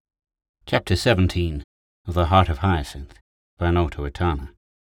Chapter 17 of The Heart of Hyacinth by Noto Etana.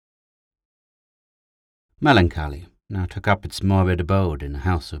 Melancholy now took up its morbid abode in the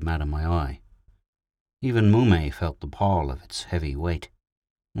house of Madame Oyoi. Even Mume felt the pall of its heavy weight,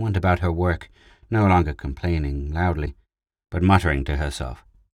 and went about her work, no longer complaining loudly, but muttering to herself,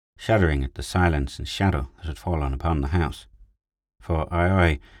 shuddering at the silence and shadow that had fallen upon the house. For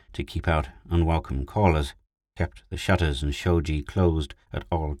Oyoi, to keep out unwelcome callers, kept the shutters and shoji closed at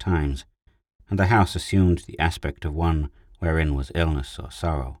all times, and the house assumed the aspect of one wherein was illness or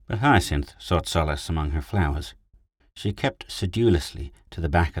sorrow. But Hyacinth sought solace among her flowers. She kept sedulously to the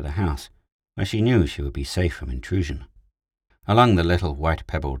back of the house, where she knew she would be safe from intrusion. Along the little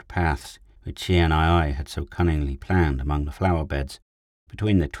white-pebbled paths which she and Ai had so cunningly planned among the flower beds,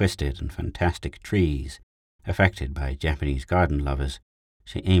 between the twisted and fantastic trees affected by Japanese garden lovers,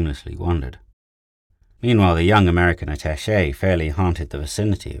 she aimlessly wandered. Meanwhile, the young American attaché fairly haunted the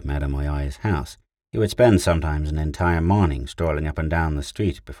vicinity of Madame Oyoi's house. He would spend sometimes an entire morning strolling up and down the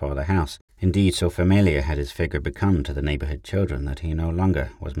street before the house. Indeed, so familiar had his figure become to the neighborhood children that he no longer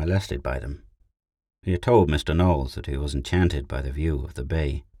was molested by them. He had told Mr. Knowles that he was enchanted by the view of the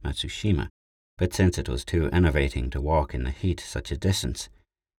bay, Matsushima, but since it was too enervating to walk in the heat such a distance,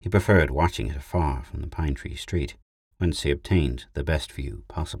 he preferred watching it afar from the Pine Tree Street, whence he obtained the best view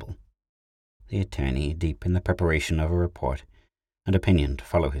possible. The attorney, deep in the preparation of a report and opinion to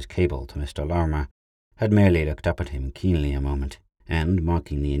follow his cable to Mr. Lorimer, had merely looked up at him keenly a moment, and,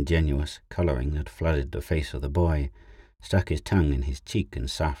 marking the ingenuous colouring that flooded the face of the boy, stuck his tongue in his cheek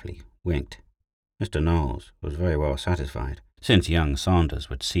and softly winked. Mr. Knowles was very well satisfied, since young Saunders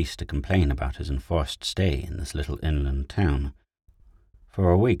would cease to complain about his enforced stay in this little inland town.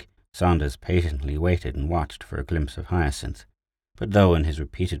 For a week, Saunders patiently waited and watched for a glimpse of Hyacinth, but though in his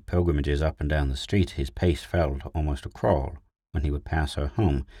repeated pilgrimages up and down the street his pace fell to almost a crawl when he would pass her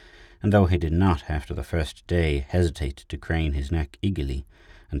home, and though he did not, after the first day, hesitate to crane his neck eagerly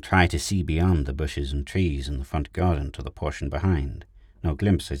and try to see beyond the bushes and trees in the front garden to the portion behind, no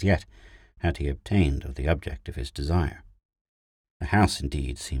glimpse as yet had he obtained of the object of his desire. The house,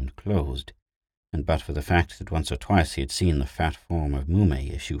 indeed, seemed closed, and but for the fact that once or twice he had seen the fat form of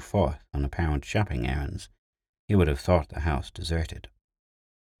Mume issue forth on apparent shopping errands, he would have thought the house deserted.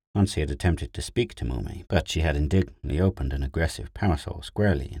 Once he had attempted to speak to Mume, but she had indignantly opened an aggressive parasol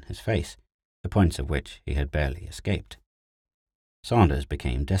squarely in his face, the points of which he had barely escaped. Saunders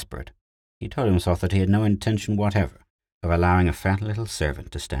became desperate. He told himself that he had no intention whatever of allowing a fat little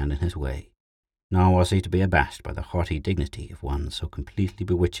servant to stand in his way, nor was he to be abashed by the haughty dignity of one so completely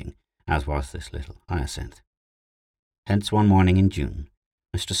bewitching as was this little Hyacinth. Hence one morning in June,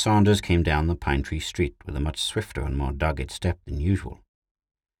 Mr. Saunders came down the Pine Tree Street with a much swifter and more dogged step than usual.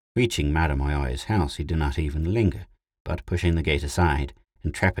 Reaching Madame Oyoi's house, he did not even linger, but pushing the gate aside,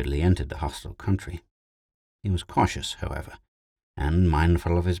 intrepidly entered the hostile country. He was cautious, however, and,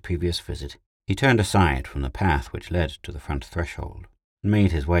 mindful of his previous visit, he turned aside from the path which led to the front threshold, and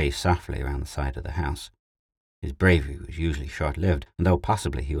made his way softly around the side of the house. His bravery was usually short-lived, and though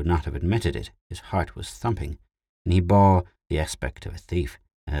possibly he would not have admitted it, his heart was thumping, and he bore the aspect of a thief,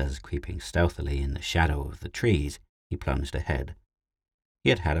 as, creeping stealthily in the shadow of the trees, he plunged ahead. He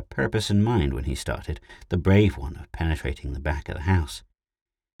had had a purpose in mind when he started, the brave one of penetrating the back of the house.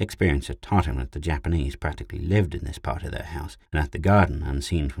 Experience had taught him that the Japanese practically lived in this part of their house, and that the garden,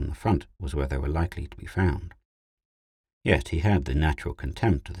 unseen from the front, was where they were likely to be found. Yet he had the natural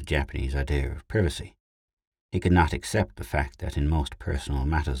contempt of the Japanese idea of privacy. He could not accept the fact that in most personal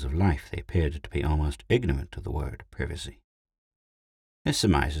matters of life they appeared to be almost ignorant of the word privacy. His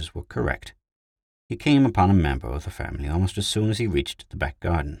surmises were correct. He came upon a member of the family almost as soon as he reached the back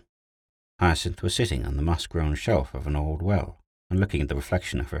garden. Hyacinth was sitting on the moss-grown shelf of an old well, and looking at the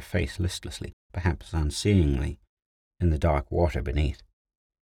reflection of her face listlessly, perhaps unseeingly, in the dark water beneath.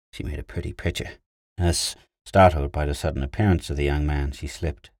 She made a pretty picture, as, startled by the sudden appearance of the young man, she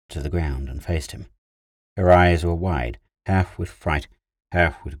slipped to the ground and faced him. Her eyes were wide, half with fright,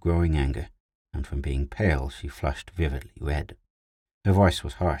 half with growing anger, and from being pale she flushed vividly red. Her voice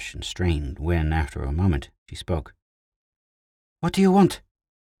was harsh and strained when, after a moment, she spoke. "What do you want?"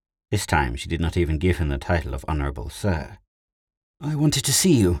 This time she did not even give him the title of Honourable Sir. "I wanted to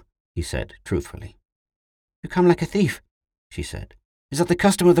see you," he said, truthfully. "You come like a thief," she said. "Is that the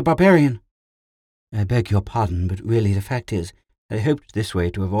custom of the barbarian?" "I beg your pardon, but really the fact is, I hoped this way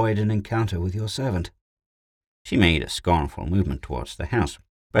to avoid an encounter with your servant." She made a scornful movement towards the house,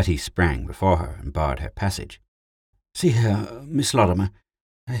 but he sprang before her and barred her passage. "See here, Miss Lorimer,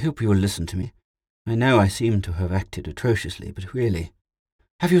 I hope you will listen to me. I know I seem to have acted atrociously, but really—"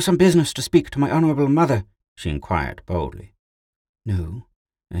 "Have you some business to speak to my honourable mother?" she inquired boldly. "No,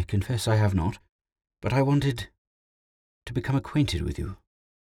 I confess I have not, but I wanted to become acquainted with you."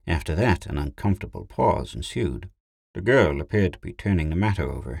 After that, an uncomfortable pause ensued. The girl appeared to be turning the matter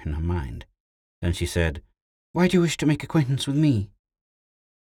over in her mind. Then she said, "Why do you wish to make acquaintance with me?"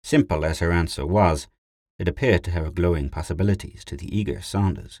 Simple as her answer was, it appeared to have glowing possibilities to the eager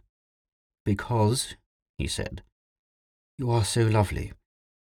Saunders. "Because," he said, "you are so lovely.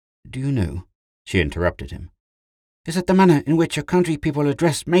 Do you know?" She interrupted him. "Is it the manner in which your country people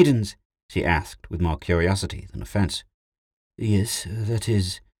address maidens?" she asked, with more curiosity than offence. "Yes, that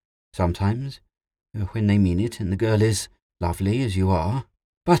is, sometimes, when they mean it, and the girl is lovely as you are.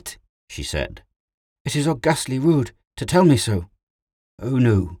 But," she said, "it is augustly rude to tell me so." "Oh,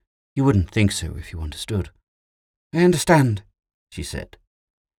 no, you wouldn't think so if you understood." "I understand," she said.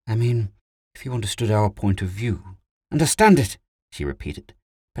 "I mean, if you understood our point of view." "Understand it," she repeated,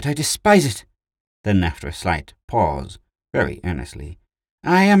 "but I despise it." Then, after a slight pause, very earnestly,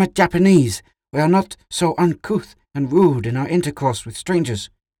 "I am a Japanese. We are not so uncouth and rude in our intercourse with strangers."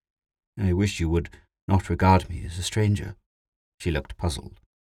 "I wish you would not regard me as a stranger." She looked puzzled.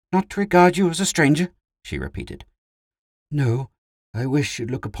 "Not regard you as a stranger?" she repeated. "No, I wish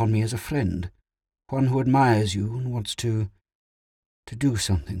you'd look upon me as a friend, one who admires you and wants to do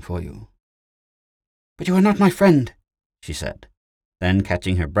something for you." "But you are not my friend," she said. Then,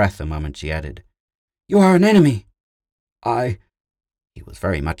 catching her breath a moment, she added, "You are an enemy." He was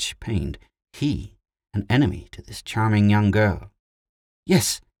very much pained. He, an enemy to this charming young girl.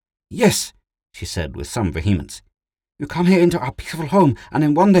 "Yes, yes," she said with some vehemence. "You come here into our peaceful home, and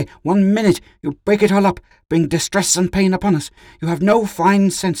in one day, 1 minute, you break it all up, bring distress and pain upon us. You have no fine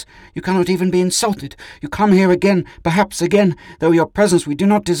sense. You cannot even be insulted. You come here again, perhaps again, though your presence we do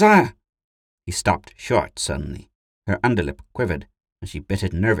not desire." He stopped short suddenly. Her underlip quivered, and she bit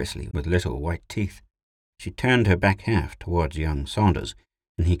it nervously with little white teeth. She turned her back half towards young Saunders,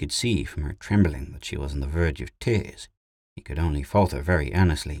 and he could see from her trembling that she was on the verge of tears. He could only falter very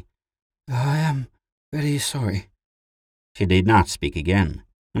earnestly, "I am very sorry." She did not speak again,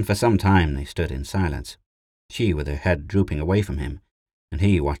 and for some time they stood in silence, she with her head drooping away from him, and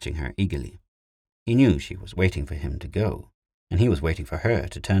he watching her eagerly. He knew she was waiting for him to go, and he was waiting for her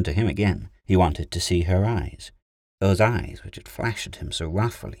to turn to him again. He wanted to see her eyes, those eyes which had flashed at him so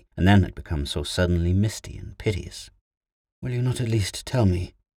wrathfully, and then had become so suddenly misty and piteous. "Will you not at least tell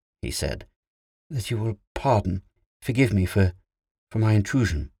me," he said, "that you will forgive me for my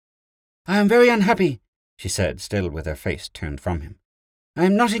intrusion?" "I am very unhappy," she said, still with her face turned from him. "I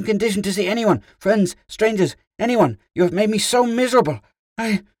am not in condition to see anyone, friends, strangers, anyone. You have made me so miserable.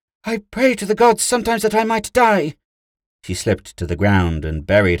 I pray to the gods sometimes that I might die." She slipped to the ground and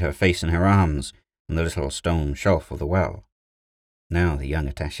buried her face in her arms on the little stone shelf of the well. Now the young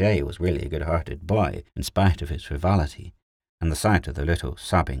attaché was really a good-hearted boy, in spite of his frivolity, and the sight of the little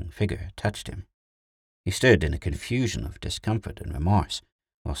sobbing figure touched him. He stood in a confusion of discomfort and remorse,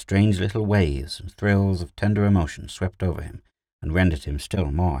 while strange little waves and thrills of tender emotion swept over him and rendered him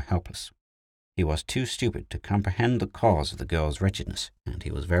still more helpless. He was too stupid to comprehend the cause of the girl's wretchedness, and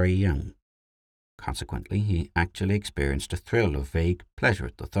he was very young. Consequently, he actually experienced a thrill of vague pleasure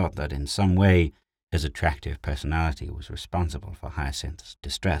at the thought that in some way his attractive personality was responsible for Hyacinth's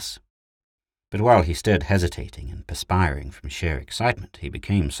distress. But while he stood hesitating and perspiring from sheer excitement, he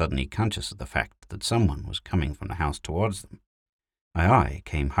became suddenly conscious of the fact that someone was coming from the house towards them. Ai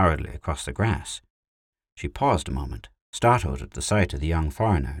came hurriedly across the grass. She paused a moment, startled at the sight of the young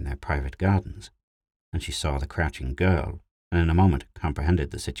foreigner in their private gardens, and she saw the crouching girl, and in a moment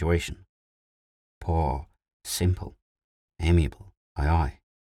comprehended the situation. Poor, simple, amiable Ai.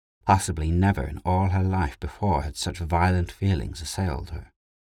 Possibly never in all her life before had such violent feelings assailed her.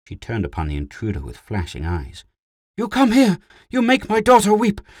 She turned upon the intruder with flashing eyes. "You come here! You make my daughter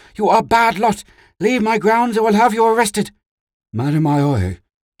weep! You are bad lot! Leave my grounds or we'll have you arrested!" "Madam Ai,"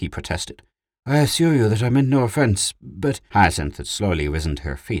 he protested, "I assure you that I meant no offence, but—" Hyacinth had slowly risen to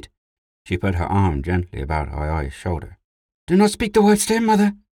her feet. She put her arm gently about Ai's shoulder. "Do not speak the words to him,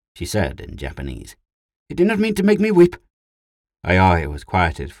 mother," she said in Japanese. "He did not mean to make me weep." Ai was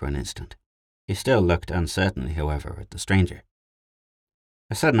quieted for an instant. He still looked uncertainly, however, at the stranger.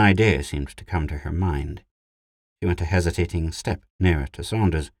 A sudden idea seemed to come to her mind. She went a hesitating step nearer to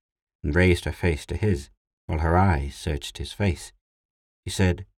Saunders, and raised her face to his, while her eyes searched his face. She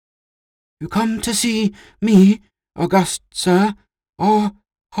said, "You come to see me, august sir, or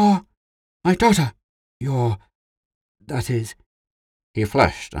my daughter, that is—" He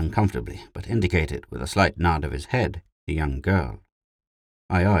flushed uncomfortably, but indicated with a slight nod of his head the young girl.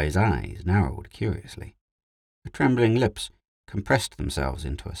 Ai's eyes narrowed curiously. Her trembling lips compressed themselves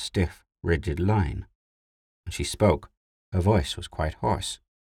into a stiff, rigid line. When she spoke, her voice was quite hoarse.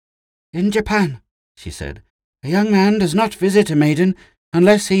 "In Japan," she said, "a young man does not visit a maiden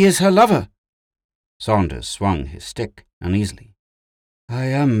unless he is her lover." Saunders swung his stick uneasily. "I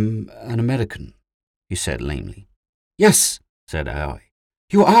am an American," he said lamely. "Yes," said Aoi.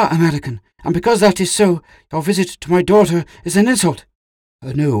 "you are American, and because that is so, your visit to my daughter is an insult."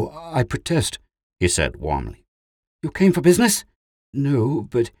 "No, I protest," he said warmly. "You came for business?" "No,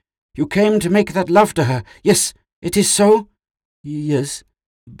 but—" "You came to make that love to her. Yes, it is so?" "Yes,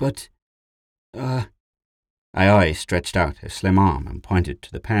 but— Aoi stretched out her slim arm and pointed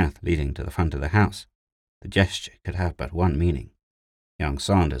to the path leading to the front of the house. The gesture could have but one meaning. Young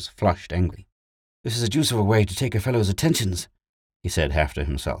Saunders flushed angrily. "This is a deuce of a way to take a fellow's attentions," he said half to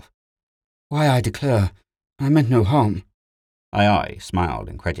himself. "Why, I declare, I meant no harm." Aoi smiled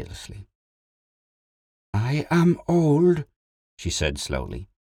incredulously. "I am old," she said slowly,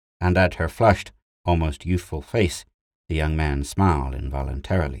 and at her flushed, almost youthful face, the young man smiled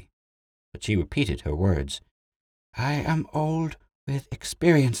involuntarily. But she repeated her words. "I am old with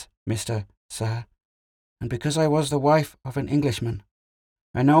experience, Mr. Sir, and because I was the wife of an Englishman,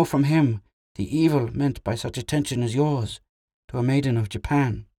 I know from him the evil meant by such attention as yours to a maiden of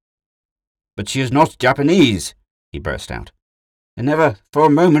Japan." "But she is not Japanese," he burst out. "I never for a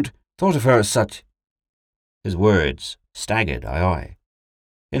moment thought of her as such." His words staggered Aoi.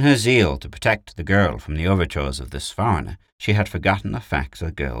 In her zeal to protect the girl from the overtures of this foreigner, she had forgotten the facts of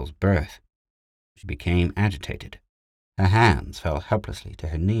the girl's birth. She became agitated. Her hands fell helplessly to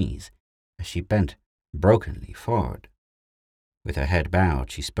her knees as she bent brokenly forward. With her head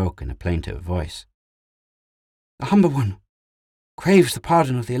bowed, she spoke in a plaintive voice. "The humble one craves the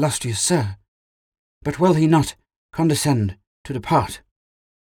pardon of the illustrious sir, but will he not condescend to depart?"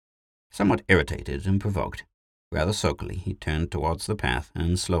 Somewhat irritated and provoked, rather sulkily he turned towards the path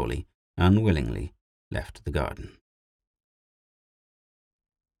and slowly, unwillingly, left the garden.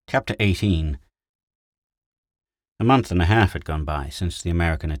 Chapter 18. A month and a half had gone by since the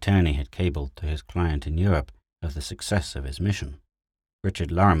American attorney had cabled to his client in Europe of the success of his mission.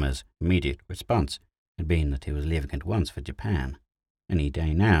 Richard Lorimer's immediate response had been that he was leaving at once for Japan. Any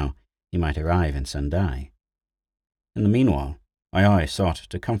day now he might arrive in Sendai. In the meanwhile, Aoi sought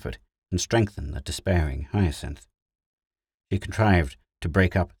to comfort and strengthen the despairing Hyacinth. She contrived to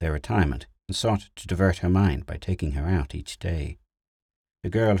break up their retirement and sought to divert her mind by taking her out each day. The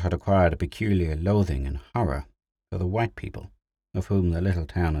girl had acquired a peculiar loathing and horror for the white people, of whom the little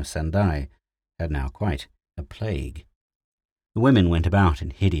town of Sendai had now quite a plague. The women went about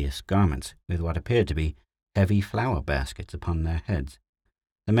in hideous garments, with what appeared to be heavy flower baskets upon their heads.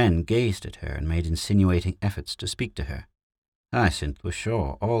 The men gazed at her and made insinuating efforts to speak to her. Hyacinth was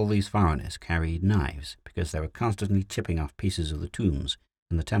sure all these foreigners carried knives, because they were constantly chipping off pieces of the tombs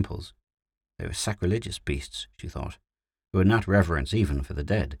and the temples. They were sacrilegious beasts, she thought, who had not reverence even for the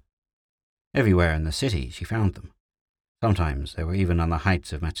dead. Everywhere in the city she found them. Sometimes they were even on the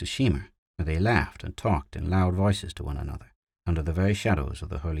heights of Matsushima, where they laughed and talked in loud voices to one another, under the very shadows of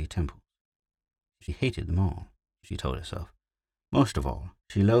the holy temples. She hated them all, she told herself. Most of all,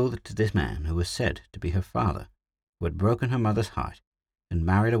 she loathed this man who was said to be her father, who had broken her mother's heart and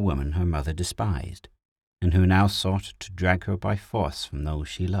married a woman her mother despised, and who now sought to drag her by force from those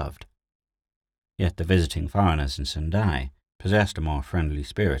she loved. Yet the visiting foreigners in Sendai possessed a more friendly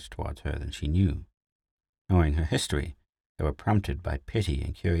spirit towards her than she knew. Knowing her history, they were prompted by pity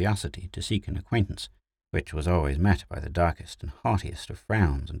and curiosity to seek an acquaintance, which was always met by the darkest and haughtiest of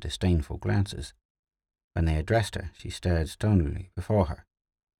frowns and disdainful glances. When they addressed her, she stared stonily before her.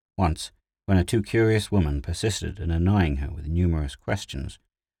 Once, when a too curious woman persisted in annoying her with numerous questions,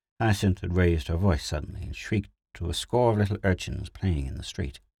 Hyacinth had raised her voice suddenly and shrieked to a score of little urchins playing in the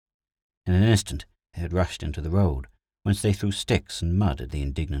street. In an instant they had rushed into the road, whence they threw sticks and mud at the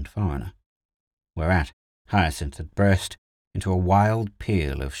indignant foreigner. Whereat Hyacinth had burst into a wild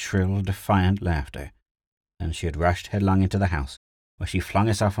peal of shrill, defiant laughter, and she had rushed headlong into the house, where she flung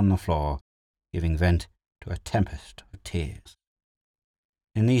herself on the floor, giving vent to a tempest of tears.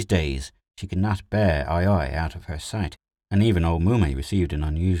 In these days she could not bear Aoi out of her sight, and even old Mume received an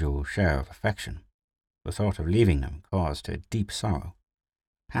unusual share of affection. The thought of leaving them caused her deep sorrow.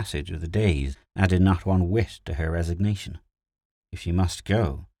 Passage of the days added not one whit to her resignation. If she must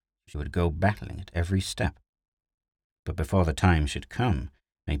go, she would go battling at every step. But before the time should come,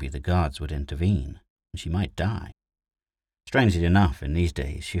 maybe the gods would intervene, and she might die. Strangely enough, in these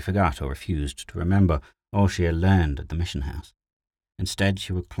days she forgot or refused to remember all she had learned at the mission house. Instead,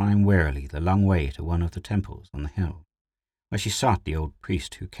 she would climb wearily the long way to one of the temples on the hill, where she sought the old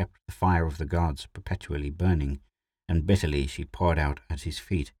priest who kept the fire of the gods perpetually burning, and bitterly she poured out at his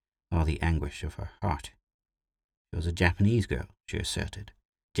feet all the anguish of her heart. She was a Japanese girl, she asserted,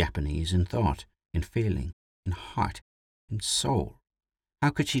 Japanese in thought, in feeling, in heart, in soul. How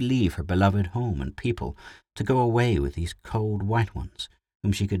could she leave her beloved home and people to go away with these cold white ones,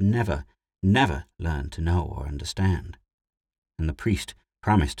 whom she could never, never learn to know or understand? And the priest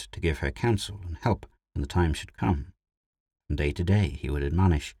promised to give her counsel and help when the time should come. From day to day he would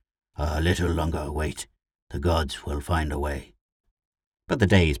admonish, "A little longer wait. The gods will find a way." But the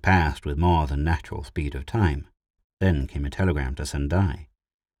days passed with more than natural speed of time. Then came a telegram to Sendai.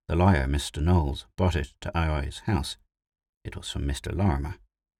 The lawyer, Mr. Knowles, brought it to Aoi's house. It was from Mr. Lorimer.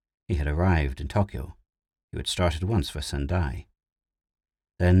 He had arrived in Tokyo. He would start at once for Sendai.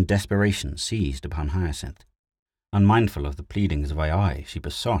 Then desperation seized upon Hyacinth. Unmindful of the pleadings of Aoi, she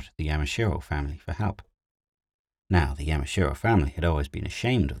besought the Yamashiro family for help. Now, the Yamashiro family had always been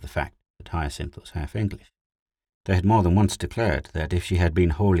ashamed of the fact that Hyacinth was half English. They had more than once declared that if she had been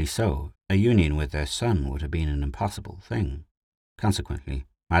wholly so, a union with their son would have been an impossible thing. Consequently,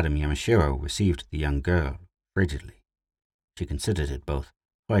 Madame Yamashiro received the young girl frigidly. She considered it both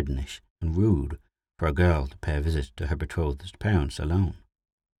hoydenish and rude for a girl to pay a visit to her betrothed's parents alone.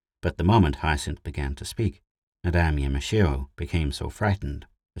 But the moment Hyacinth began to speak, Madame Yamashiro became so frightened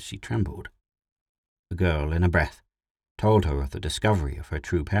that she trembled. The girl, in a breath, told her of the discovery of her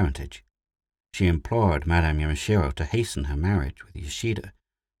true parentage. She implored Madame Yamashiro to hasten her marriage with Yoshida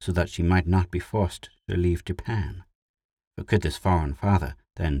so that she might not be forced to leave Japan. For could this foreign father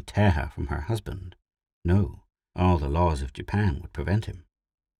then tear her from her husband? No, all the laws of Japan would prevent him.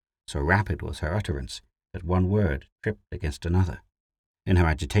 So rapid was her utterance that one word tripped against another. In her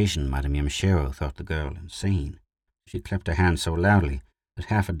agitation, Madame Yamashiro thought the girl insane. She clapped her hands so loudly that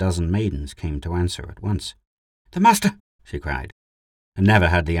half a dozen maidens came to answer at once. "The master!" she cried. And never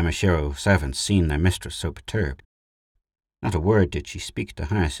had the Yamashiro servants seen their mistress so perturbed. Not a word did she speak to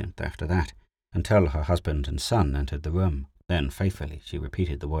Hyacinth after that, until her husband and son entered the room. Then faithfully she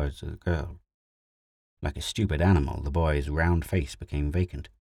repeated the words of the girl. Like a stupid animal, the boy's round face became vacant.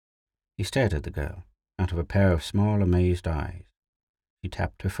 He stared at the girl, out of a pair of small amazed eyes. She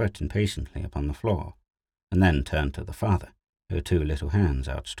tapped her foot impatiently upon the floor, and then turned to the father, her two little hands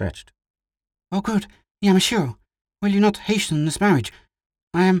outstretched. "Oh, good, Yamashiro, will you not hasten this marriage?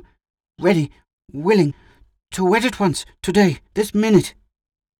 I am ready, willing, to wed at once, today, this minute."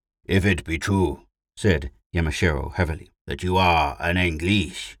 "If it be true," said Yamashiro heavily, "that you are an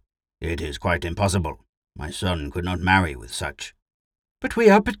English, it is quite impossible. My son could not marry with such." "But we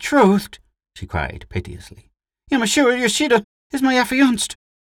are betrothed," she cried piteously. "Yamashiro Yoshida is my affianced.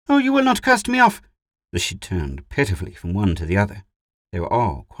 Oh, you will not cast me off." As she turned pitifully from one to the other, they were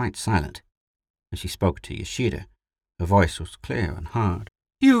all quite silent. As she spoke to Yoshida, her voice was clear and hard.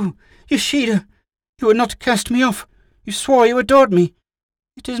 "You, Yoshida, you would not cast me off. You swore you adored me.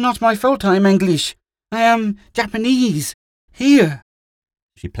 It is not my fault I am English. I am Japanese. Here."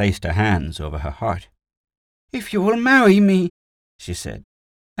 She placed her hands over her heart. "If you will marry me," she said,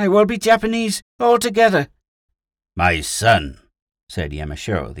 "I will be Japanese altogether." "My son," said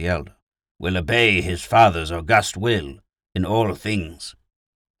Yamashiro the elder, "will obey his father's august will in all things."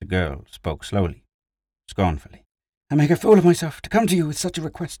 The girl spoke slowly, scornfully. "I make a fool of myself to come to you with such a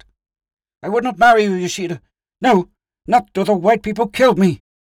request. I would not marry you, Yoshida. No, not though the white people killed me."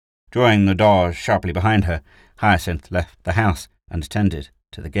 Drawing the doors sharply behind her, Hyacinth left the house and tended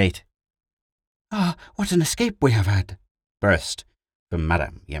to the gate. "Ah, what an escape we have had!" burst from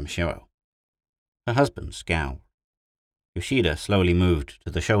Madame Yamashiro. Her husband scowled. Yoshida slowly moved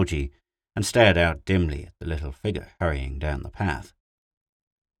to the shoji and stared out dimly at the little figure hurrying down the path.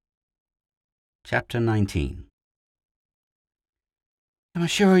 Chapter 19.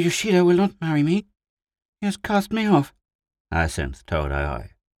 "Yamashiro Yoshida will not marry me. He has cast me off." Hyacinth told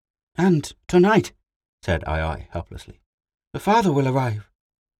Aoi. "And tonight," said Aoi helplessly, "the father will arrive."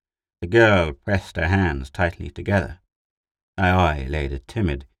 The girl pressed her hands tightly together. Aoi laid a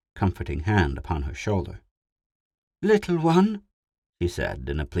timid, comforting hand upon her shoulder. "Little one," she said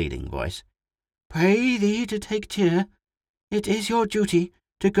in a pleading voice, "pray thee to take cheer. It is your duty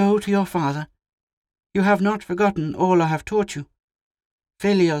to go to your father. You have not forgotten all I have taught you.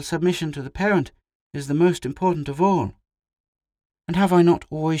 Filial submission to the parent is the most important of all. And have I not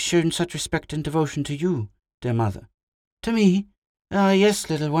always shown such respect and devotion to you, dear mother? To me? Ah, yes,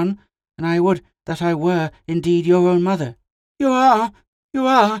 little one, and I would that I were indeed your own mother." "You are, you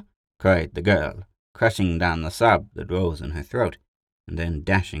are," cried the girl, crushing down the sob that rose in her throat, and then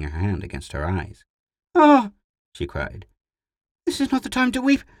dashing her hand against her eyes. "Ah," she cried, "this is not the time to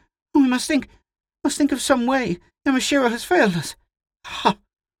weep. We must think of some way. Yamashiro has failed us. Ha!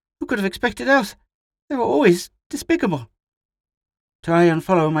 Who could have expected else? They were always despicable." "Try and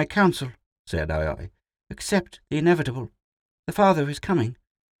follow my counsel," said Aoi. "Accept the inevitable. The father is coming.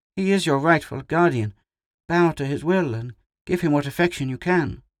 He is your rightful guardian. Bow to his will, and give him what affection you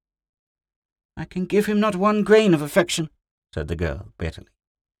can." "I can give him not one grain of affection," said the girl bitterly.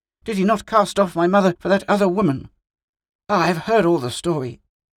 "Did he not cast off my mother for that other woman? I have heard all the story.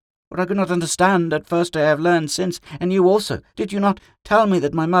 What I could not understand at first I have learned since, and you also. Did you not tell me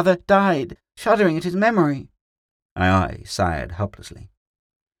that my mother died, shuddering at his memory?" I sighed helplessly.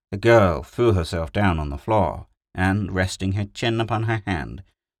 The girl threw herself down on the floor, and, resting her chin upon her hand,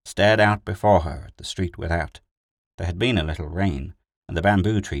 stared out before her at the street without. There had been a little rain, and the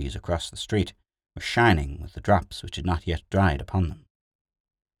bamboo trees across the street were shining with the drops which had not yet dried upon them.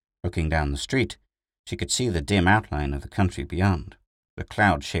 Looking down the street, she could see the dim outline of the country beyond, the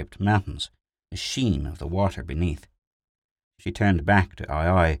cloud-shaped mountains, the sheen of the water beneath. She turned back to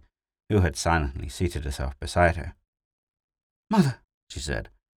Ai, who had silently seated herself beside her. "Mother," she said,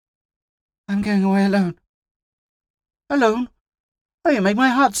 "I'm going away alone." "Alone? Oh, you make my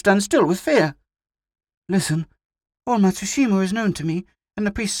heart stand still with fear." "Listen, all Matsushima is known to me, and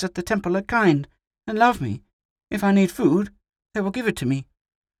the priests at the temple are kind, and love me. If I need food, they will give it to me.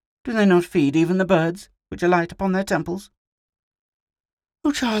 Do they not feed even the birds, which alight upon their temples?"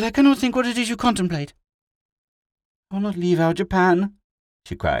 "Oh, child, I cannot think what it is you contemplate." "I will not leave our Japan,"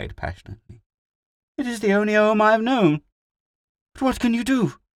 she cried passionately. "It is the only home I have known. But what can you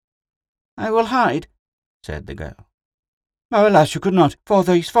do?" "I will hide," said the girl. "Oh, alas, you could not, for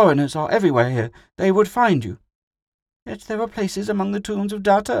these foreigners are everywhere here. They would find you. Yet there are places among the tombs of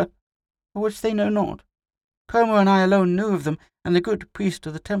Data, of which they know not. Koma and I alone knew of them, and the good priest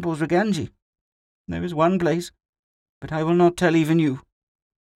of the temples Reganji. There is one place, but I will not tell even you."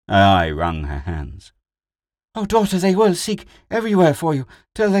 I wrung her hands. "Oh, daughter, they will seek everywhere for you,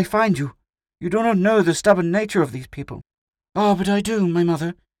 till they find you. You do not know the stubborn nature of these people." "Ah, but I do, my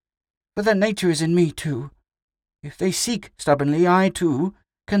mother. But that nature is in me, too. If they seek stubbornly, I, too,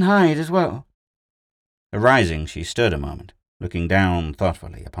 can hide as well." Arising, she stood a moment, looking down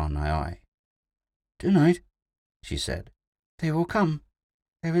thoughtfully upon Ai. "Tonight," she said, "they will come.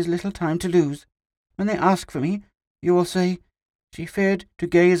 There is little time to lose. When they ask for me, you will say, 'She feared to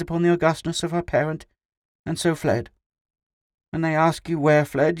gaze upon the augustness of her parent, and so fled.' When they ask you where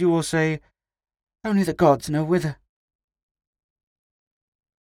fled, you will say, 'Only the gods know whither.'